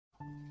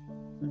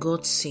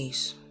God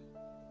says,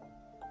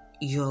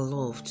 you are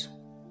loved.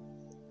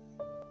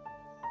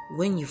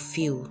 When you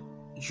feel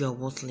you are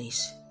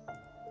worthless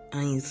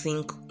and you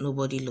think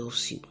nobody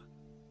loves you,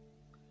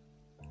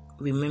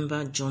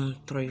 remember John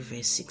 3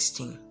 verse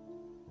 16.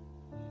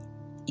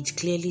 It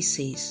clearly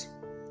says,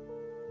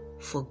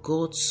 for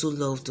God so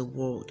loved the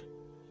world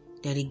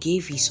that he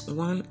gave his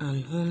one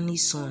and only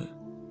Son,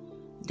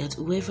 that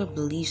whoever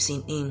believes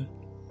in him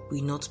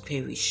will not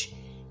perish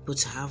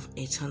but have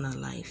eternal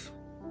life.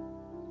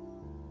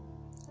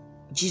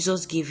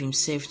 Jesus gave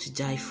himself to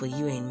die for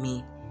you and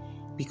me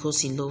because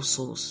he loves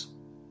us.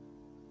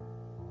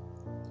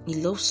 He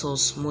loves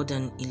us more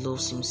than he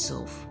loves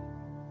himself.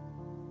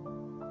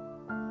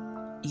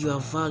 You are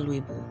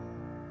valuable.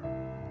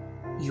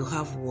 You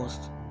have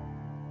worth.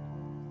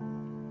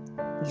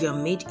 You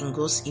are made in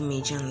God's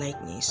image and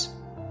likeness.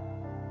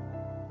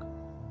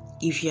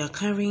 If you are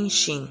carrying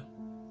shame,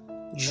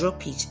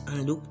 drop it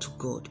and look to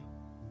God.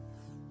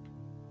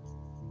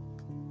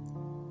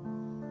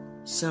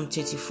 Psalm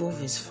 34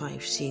 verse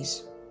 5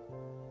 says,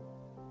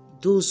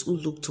 those who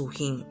look to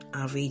him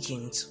are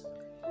radiant,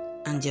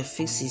 and their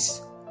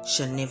faces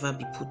shall never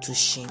be put to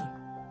shame.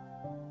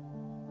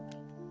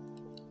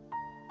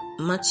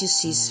 Matthew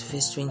 6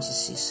 verse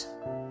 26.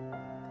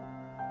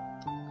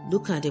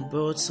 Look at the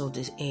birds of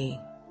the air.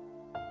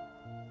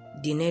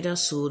 They neither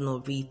sow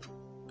nor reap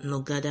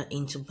nor gather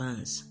into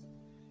barns,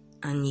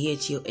 and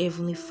yet your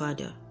heavenly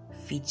Father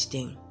feeds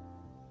them.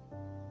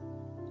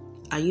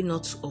 Are you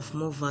not of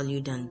more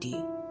value than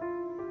they?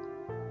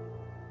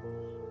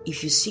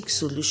 If you seek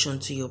solution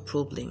to your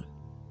problem,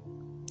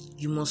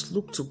 you must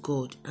look to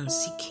God and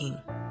seek him.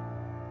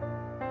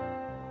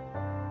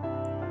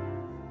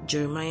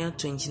 Jeremiah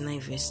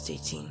 29 verse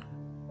 13.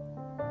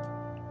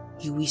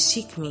 You will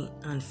seek me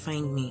and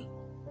find me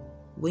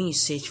when you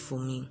search for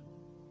me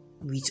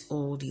with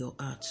all your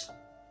heart.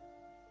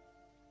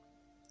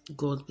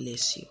 God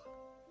bless you.